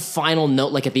one final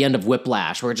note, like at the end of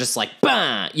Whiplash, where it's just like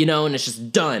bah, you know, and it's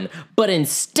just done. But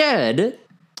instead,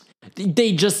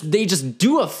 they just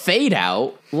do a fade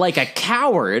out like a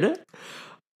coward.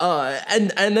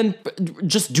 And then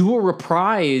just do a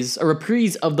reprise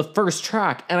of the first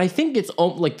track, and I think it's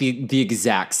like the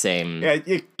exact same. Yeah,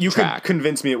 you track. Could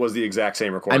convince me it was the exact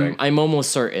same recording. I'm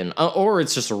almost certain, or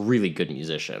it's just a really good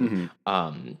musician.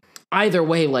 Mm-hmm. Either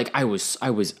way, like I was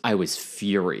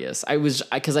furious.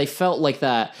 Because I felt like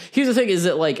that. Here's the thing: is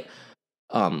that like.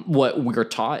 What we're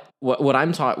taught, what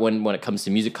I'm taught when it comes to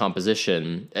music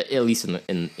composition, at least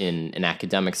in an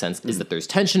academic sense, is that there's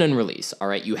tension and release. All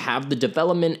right, you have the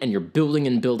development and you're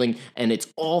building, and it's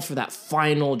all for that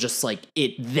final, just like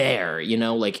it there, you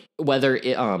know, like whether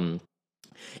it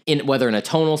in whether in a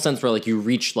tonal sense where like you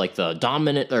reach like the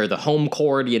dominant or the home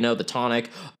chord, you know, the tonic,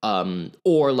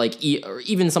 or like or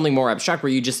even something more abstract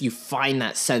where you find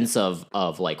that sense of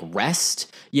like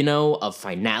rest, you know, of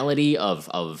finality,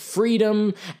 of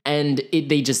freedom, and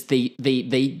they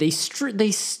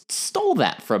stole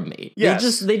that from me.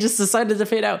 Yes. They just decided to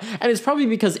fade out, and it's probably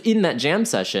because in that jam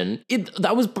session,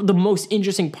 that was the most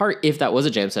interesting part. If that was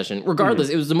a jam session, regardless,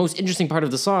 it was the most interesting part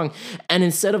of the song, and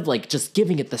instead of like just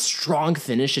giving it the strong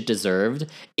finish it deserved,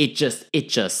 it just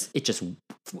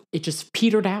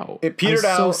petered out. It petered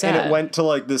out, and it went to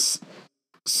like this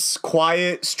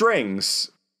quiet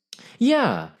strings.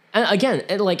 Yeah. And again,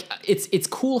 like it's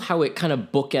cool how it kind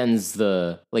of bookends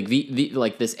the like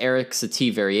this Eric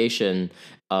Satie variation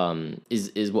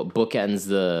is what bookends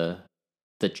the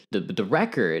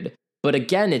record. But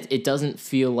again, it doesn't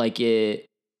feel like it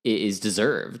is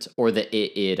deserved, or that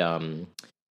it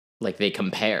like they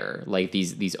compare like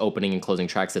these opening and closing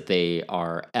tracks, that they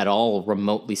are at all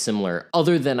remotely similar,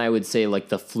 other than I would say like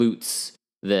the flutes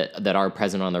that are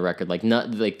present on the record. Like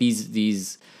not like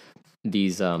these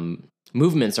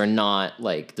movements are not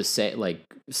like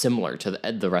similar to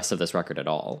the rest of this record at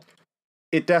all.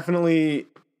 It definitely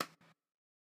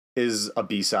is a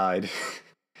B-side.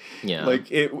 Yeah. Like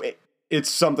it's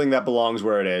something that belongs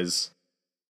where it is.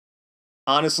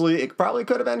 Honestly, it probably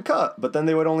could have been cut, but then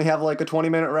they would only have like a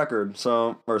 20-minute record,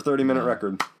 or 30-minute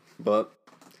record. But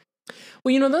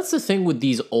well, you know, that's the thing with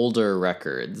these older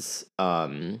records.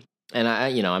 And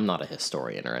I'm not a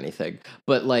historian or anything,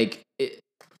 but like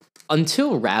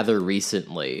until rather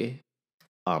recently,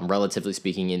 relatively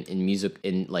speaking, in music,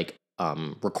 in like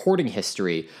recording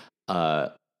history,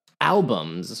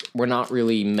 albums were not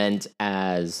really meant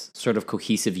as sort of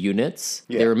cohesive units.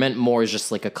 Yeah. They were meant more as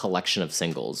just like a collection of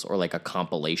singles or like a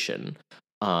compilation.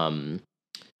 I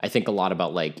think a lot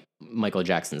about like Michael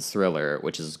Jackson's Thriller,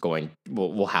 which is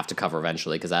we'll have to cover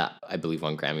eventually, because that, I believe,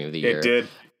 won Grammy of the Year. It did.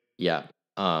 Yeah.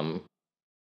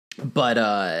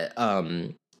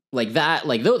 Like that,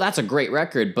 like though that's a great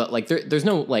record, but like there's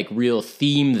no like real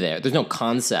theme there. There's no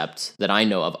concept that I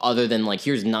know of, other than like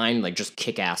here's 9 like just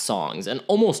kick-ass songs, and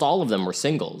almost all of them were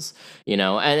singles, you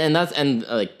know.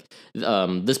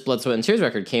 This Blood, Sweat and Tears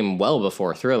record came well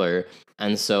before Thriller,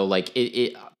 and so like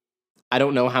it I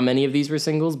don't know how many of these were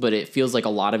singles, but it feels like a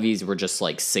lot of these were just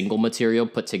like single material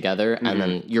put together. Mm-hmm. And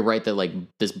then you're right that like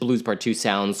this Blues Part 2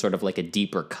 sounds sort of like a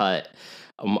deeper cut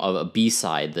of a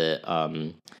B-side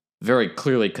that very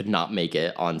clearly could not make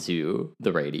it onto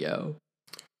the radio.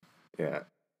 Yeah.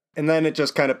 And then it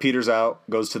just kind of peters out,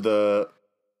 goes to the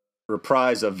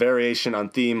reprise of variation on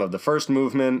theme of the first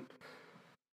movement.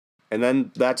 And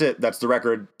then that's it. That's the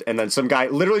record. And then some guy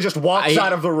literally just walks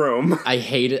out of the room. I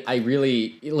hate it. I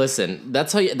really listen.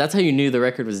 That's how you knew the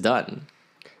record was done.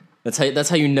 That's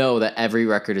how you know that every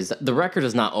record is. The record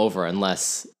is not over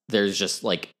unless there's just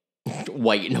like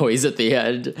white noise at the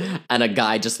end and a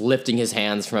guy just lifting his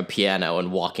hands from a piano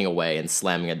and walking away and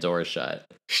slamming a door shut.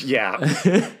 Yeah.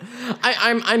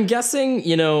 I'm guessing,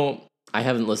 you know, I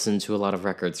haven't listened to a lot of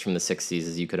records from the 60s,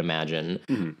 as you could imagine.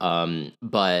 Mm-hmm.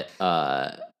 But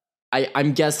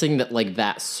I'm guessing that like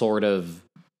that sort of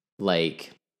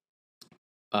like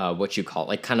what you call it,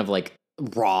 like kind of like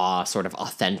raw sort of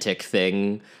authentic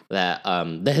thing that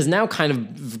that has now kind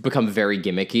of become very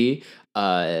gimmicky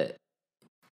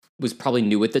was probably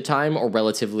new at the time, or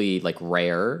relatively like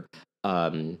rare.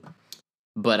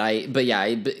 But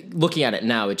looking at it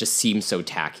now, it just seems so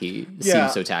tacky. It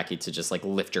seems so tacky to just like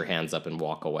lift your hands up and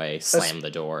walk away, slam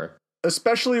the door.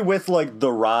 Especially with like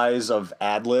the rise of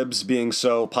ad-libs being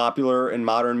so popular in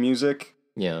modern music.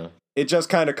 Yeah. It just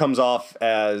kind of comes off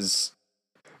as,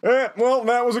 well,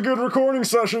 that was a good recording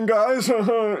session, guys.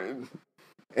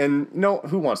 And no,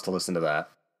 who wants to listen to that?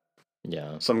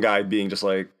 Yeah. Some guy being just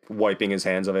like wiping his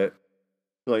hands of it.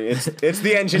 Like it's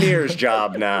the engineer's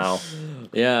job now.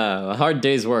 Yeah, a hard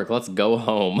day's work. Let's go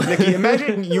home. Nicky,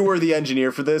 imagine you were the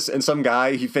engineer for this, and some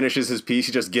guy, he finishes his piece,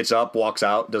 he just gets up, walks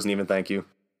out, doesn't even thank you.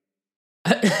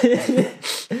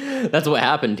 That's what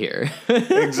happened here.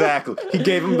 Exactly. He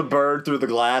gave him the bird through the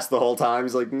glass the whole time.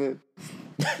 He's like, nah.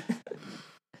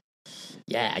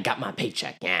 Yeah, I got my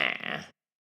paycheck. Yeah.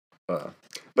 But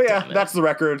yeah, that's the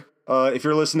record. If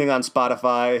you're listening on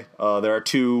Spotify, there are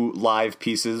 2 live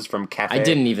pieces from Cafe. I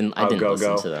didn't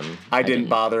listen to them. I didn't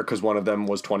bother because one of them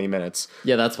was 20 minutes.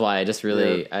 Yeah, that's why I just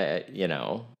really, I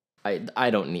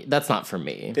don't need. That's not for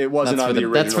me. It wasn't on the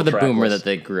original. That's for the boomer that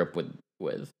they grew up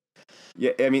with.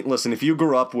 Yeah, I mean, listen, if you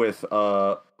grew up with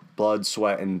Blood,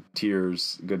 Sweat, and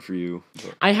Tears, good for you.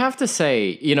 I have to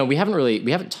say, you know, we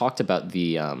haven't talked about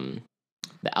the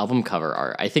the album cover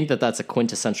art. I think that that's a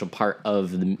quintessential part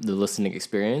of the listening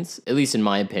experience, at least in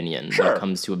my opinion, when it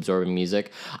comes to absorbing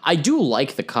music. I do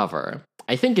like the cover.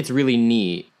 I think it's really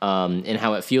neat in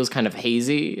how it feels kind of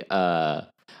hazy. I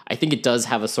think it does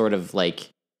have a sort of like,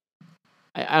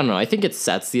 I don't know, I think it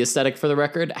sets the aesthetic for the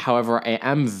record. However, I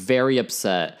am very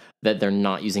upset that they're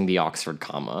not using the Oxford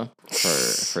comma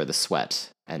for the sweat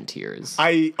and tears.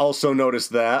 I also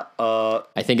noticed that.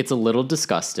 I think it's a little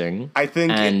disgusting. I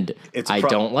think I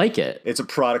don't like it. It's a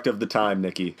product of the time,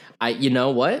 Nikki. You know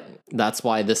what? That's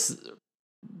why the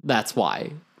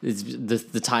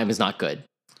time is not good.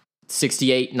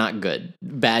 68, not good.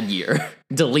 Bad year.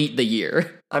 Delete the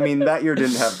year. I mean, that year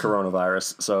didn't have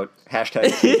coronavirus, so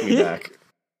hashtag take me back.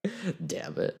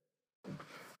 Damn it.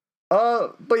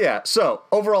 But yeah, so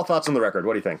overall thoughts on the record.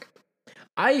 What do you think?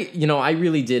 I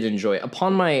really did enjoy it.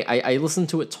 I listened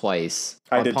to it twice.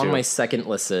 Upon my second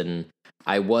listen,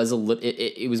 I was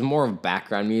it was more of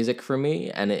background music for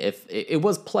me, and it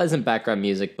was pleasant background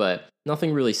music, but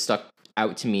nothing really stuck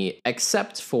out to me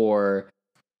except for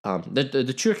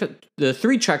the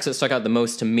three tracks that stuck out the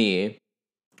most to me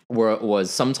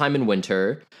was Sometime in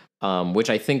Winter,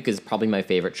 which I think is probably my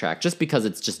favorite track, just because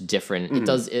it's just different.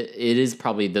 Mm-hmm. It is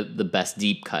probably the best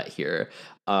deep cut here.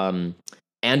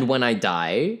 And When I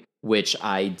Die, which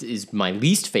is my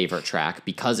least favorite track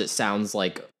because it sounds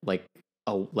like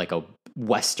a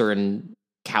Western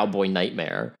cowboy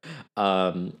nightmare.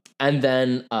 And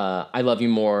then I Love You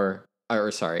More,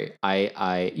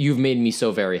 You've Made Me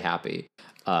So Very Happy.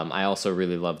 I also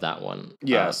really love that one.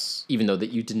 Yes. Even though that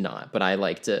you did not, but I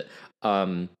liked it.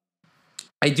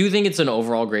 I do think it's an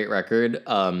overall great record.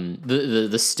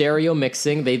 The stereo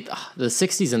mixing, the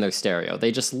 60s in their stereo,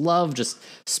 they just love just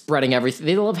spreading everything.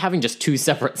 They love having just two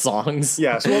separate songs.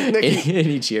 Yes, well, Nikki, in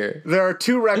each year. There are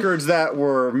two records that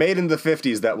were made in the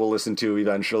 50s that we'll listen to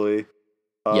eventually.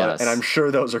 Yes. And I'm sure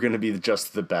those are going to be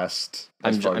just the best.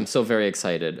 I'm so very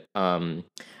excited. I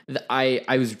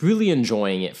was really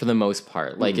enjoying it for the most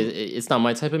part. Like it's not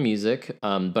my type of music,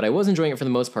 but I was enjoying it for the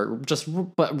most part.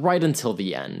 But right until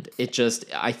the end,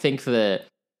 I think that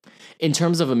in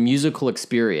terms of a musical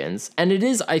experience, and it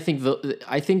is, I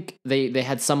think they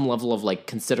had some level of like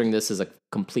considering this as a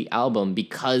complete album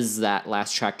because that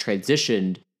last track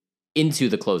transitioned into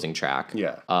the closing track.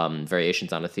 Yeah.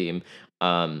 Variations on a Theme.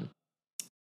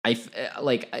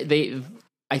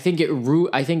 I think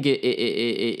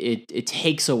it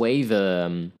takes away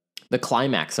the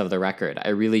climax of the record. I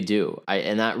really do.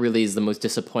 And that really is the most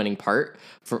disappointing part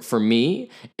for me,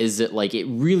 is that like it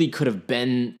really could have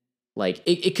been like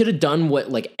it could have done what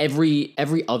like every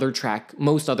other track,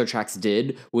 most other tracks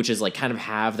did, which is like kind of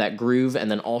have that groove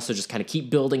and then also just kind of keep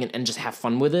building and just have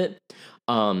fun with it.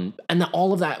 And that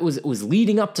all of that was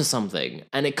leading up to something,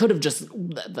 and it could have just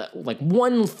like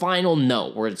one final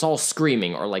note where it's all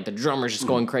screaming or like the drummer's just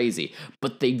going crazy,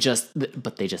 but they just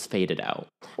faded out.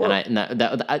 Well, and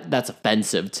that's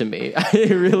offensive to me.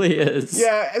 It really is.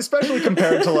 Yeah, especially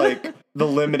compared to like the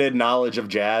limited knowledge of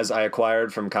jazz I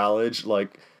acquired from college.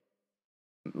 Like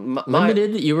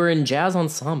limited, you were in jazz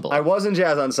ensemble. I was in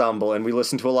jazz ensemble, and we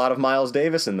listened to a lot of Miles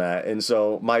Davis in that, and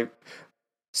so my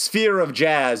sphere of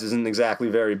jazz isn't exactly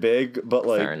very big, but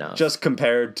like just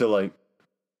compared to like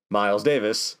Miles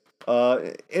Davis,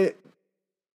 it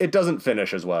doesn't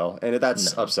finish as well, and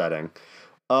that's upsetting.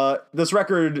 This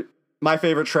record, my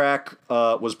favorite track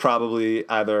was probably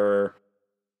either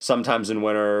Sometimes in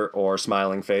Winter or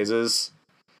Smiling Phases.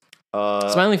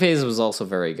 Smiling Phases was also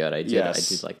very good. I did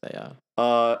like that.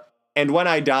 Yeah. And When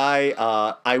I Die,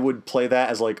 I would play that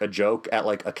as like a joke at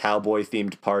like a cowboy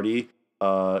themed party.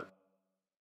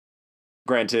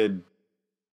 Granted,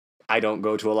 I don't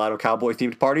go to a lot of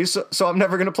cowboy-themed parties, so I'm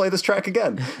never going to play this track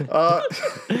again. I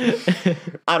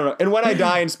don't know. And When I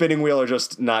Die and Spinning Wheel are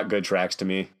just not good tracks to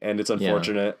me, and it's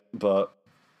unfortunate, but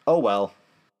oh well.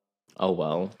 Oh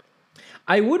well.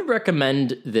 I would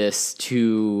recommend this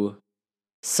to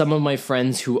some of my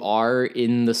friends who are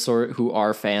who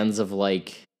are fans of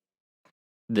like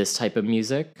this type of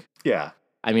music. Yeah.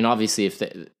 I mean, obviously,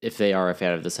 if they are a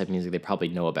fan of this type of music, they probably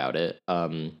know about it.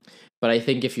 But I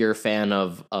think if you're a fan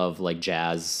of like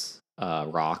jazz,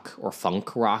 rock or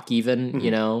funk rock, even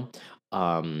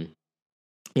I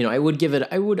would give it.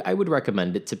 I would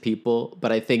recommend it to people.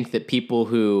 But I think that people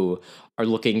who are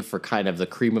looking for kind of the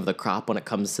cream of the crop when it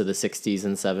comes to the 60s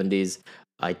and 70s,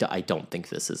 I don't think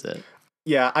this is it.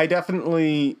 Yeah, I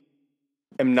definitely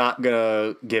am not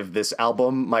gonna give this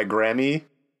album my Grammy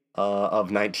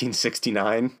of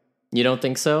 1969. You don't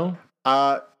think so?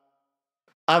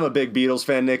 I'm a big Beatles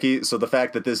fan, Nikki, so the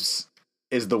fact that this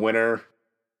is the winner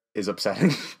is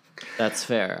upsetting. That's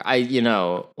fair.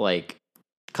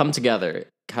 Come Together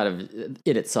kind of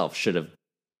in itself should have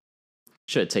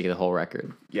taken the whole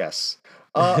record. Yes.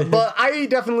 But I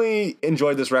definitely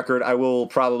enjoyed this record. I will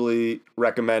probably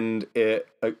recommend it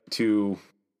to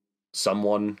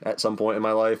someone at some point in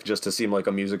my life, just to seem like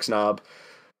a music snob.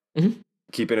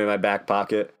 Keep it in my back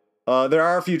pocket. There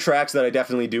are a few tracks that I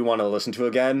definitely do want to listen to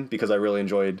again because I really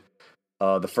enjoyed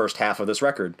the first half of this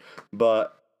record.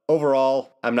 But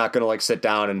overall, I'm not going to like sit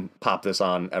down and pop this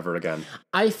on ever again.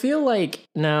 I feel like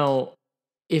now,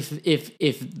 if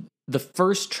the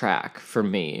first track for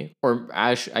me, or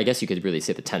I guess you could really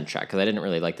say the 10th track, because I didn't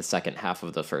really like the second half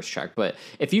of the first track, but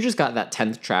if you just got that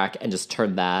 10th track and just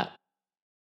turned that,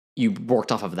 you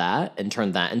worked off of that and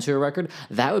turned that into a record,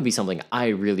 that would be something I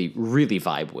really, really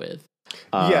vibe with.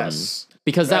 Yes.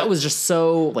 Because that was just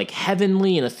so like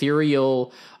heavenly and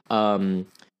ethereal.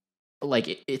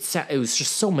 Like it was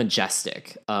just so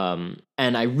majestic. And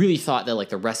I really thought that like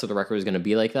the rest of the record was going to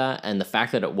be like that. And the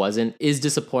fact that it wasn't is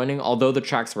disappointing, although the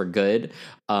tracks were good.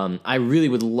 I really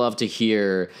would love to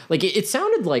hear, like it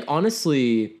sounded like,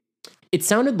 honestly, it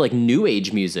sounded like new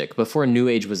age music before new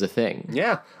age was a thing.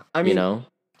 Yeah. I mean, you know,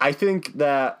 I think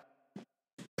that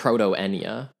proto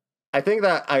Enya. I think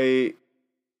that I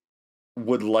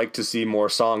would like to see more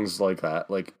songs like that,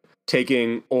 like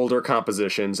taking older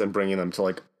compositions and bringing them to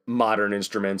like modern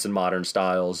instruments and modern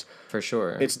styles. For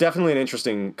sure. It's definitely an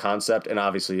interesting concept, and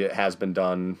obviously it has been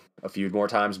done a few more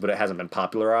times, but it hasn't been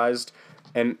popularized.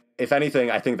 And if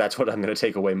anything, I think that's what I'm going to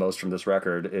take away most from this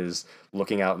record is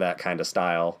looking out that kind of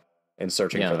style and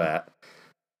searching for that.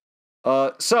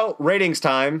 So ratings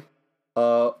time.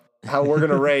 How we're going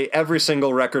to rate every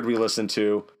single record we listen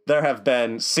to. There have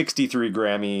been 63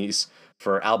 Grammys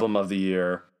for Album of the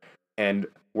Year, and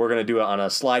we're going to do it on a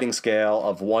sliding scale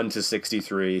of 1 to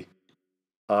 63.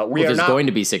 There's going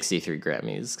to be 63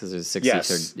 Grammys because there's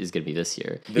 63 is going to be this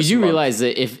year. Did you realize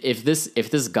that if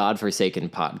this godforsaken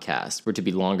podcast were to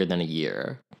be longer than a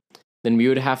year, then we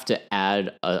would have to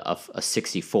add a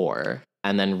 64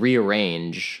 and then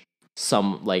rearrange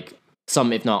some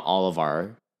if not all of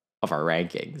our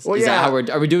rankings. Well, is that how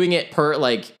are we doing it per,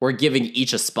 like, we're giving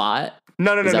each a spot?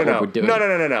 No.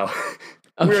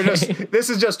 Okay. This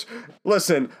is just,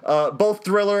 listen, both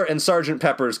Thriller and Sgt.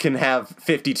 Pepper's can have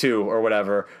 52 or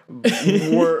whatever.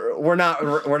 We're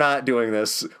not doing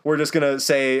this. We're just going to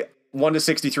say 1 to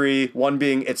 63, 1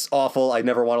 being it's awful, I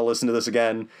never want to listen to this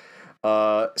again.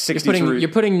 63. You're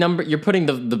putting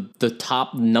the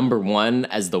top number 1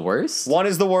 as the worst? 1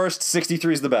 is the worst,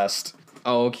 63 is the best.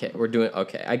 Oh, okay.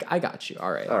 I got you.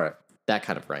 All right. That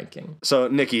kind of ranking. So,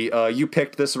 Nikki, you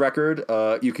picked this record.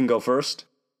 You can go first.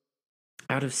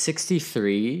 Out of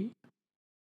 63,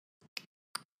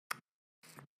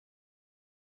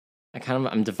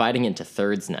 I'm dividing into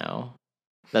thirds now.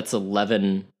 That's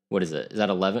 11. What is it? Is that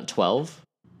 11? 12?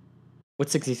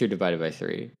 What's 63 divided by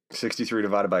 3? 63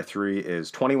 divided by 3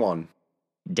 is 21.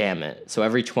 Damn it. So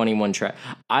every 21 track,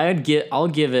 I'll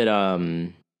give it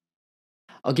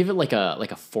like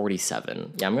a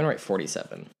 47. Yeah, I'm going to write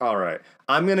 47. All right.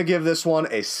 I'm going to give this one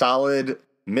a solid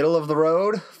middle of the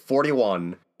road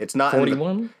 41. It's not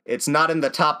 41? It's not in the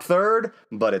top third,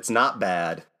 but it's not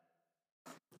bad.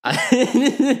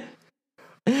 I'll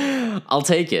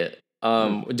take it.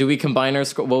 Do we combine our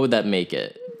score? What would that make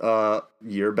it?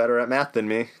 You're better at math than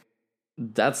me.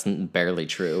 That's barely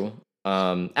true.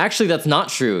 Actually, that's not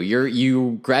true.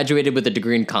 You graduated with a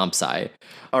degree in comp sci.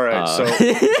 All right, so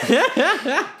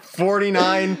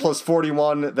 49 plus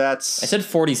 41, that's... I said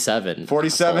 47.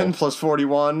 47 plus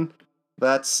 41,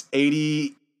 that's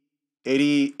 88.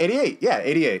 Yeah,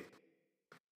 88.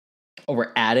 Oh,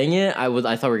 we're adding it? I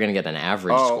thought we were going to get an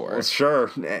average score. Well,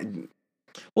 sure.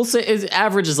 We'll say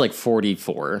average is like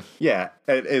 44. Yeah,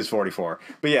 it is 44.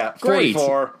 But yeah,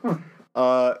 44. Great.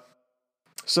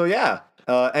 So yeah,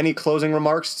 any closing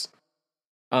remarks?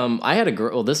 I had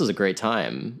this was a great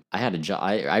time.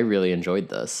 I really enjoyed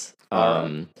this.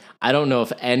 I don't know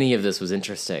if any of this was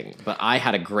interesting, but I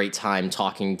had a great time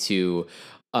talking to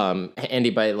Andy.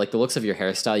 By like the looks of your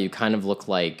hairstyle, you kind of look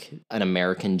like an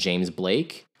American James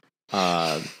Blake.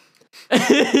 And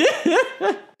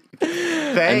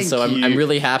so I'm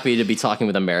really happy to be talking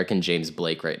with American James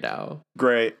Blake right now.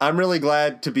 Great. I'm really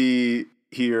glad to be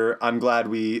here. I'm glad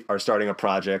we are starting a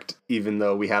project, even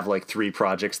though we have like 3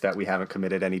 projects that we haven't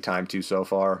committed any time to so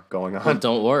far going on. Well,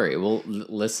 don't worry. Well,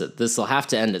 listen, this will have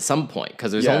to end at some point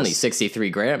because there's only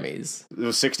 63 Grammys. It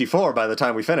was 64 by the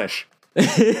time we finish. What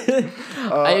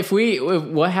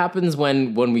happens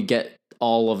when we get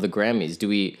all of the Grammys? Do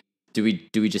we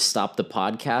just stop the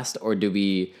podcast, or do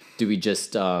we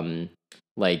just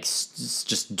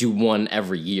just do one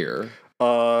every year?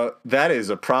 That is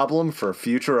a problem for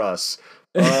future us.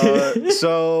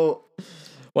 So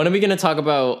When are we gonna talk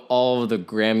about all of the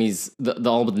Grammys,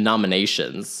 all of the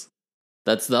nominations?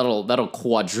 That'll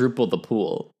quadruple the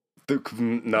pool.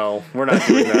 No, we're not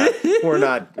doing that. We're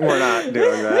not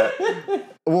doing that.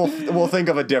 We'll think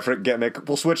of a different gimmick.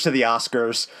 We'll switch to the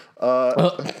Oscars.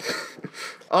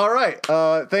 All right.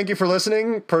 Thank you for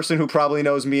listening, person who probably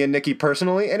knows me and Nicky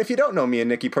personally. And if you don't know me and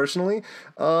Nicky personally,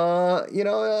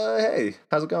 hey,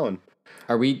 how's it going?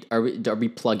 Are we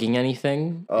plugging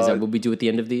anything? Is that what we do at the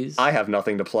end of these? I have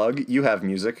nothing to plug. You have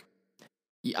music.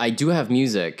 I do have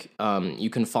music. You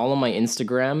can follow my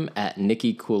Instagram at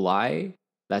Nicky Kulai.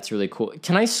 That's really cool.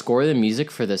 Can I score the music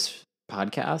for this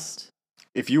podcast?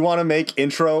 If you want to make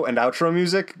intro and outro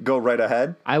music, go right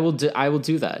ahead. I will do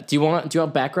that. Do you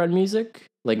want background music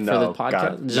for the podcast?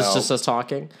 God, just us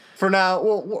talking. For now,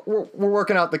 we're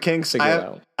working out the kinks.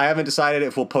 I haven't decided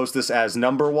if we'll post this as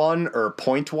number 1 or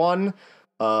point 1.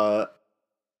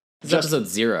 It's episode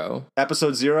 0.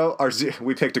 Episode 0.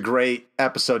 We picked a great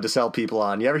episode to sell people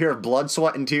on. You ever hear of Blood,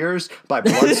 Sweat, and Tears by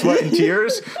Blood, Sweat, and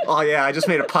Tears? Oh, yeah, I just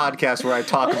made a podcast where I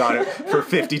talk about it for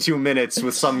 52 minutes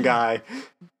with some guy.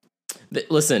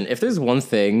 Listen, if there's one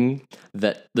thing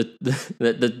that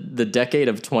the decade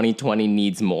of 2020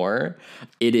 needs more,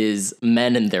 it is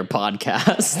men and their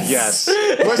podcasts. Yes.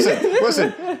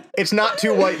 Listen. It's not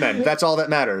 2 white men. That's all that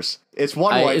matters. It's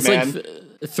one white man. Like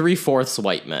 3/4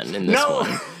 white men in this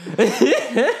one.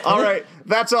 All right.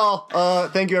 That's all.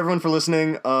 Thank you, everyone, for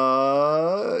listening.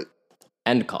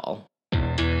 End call.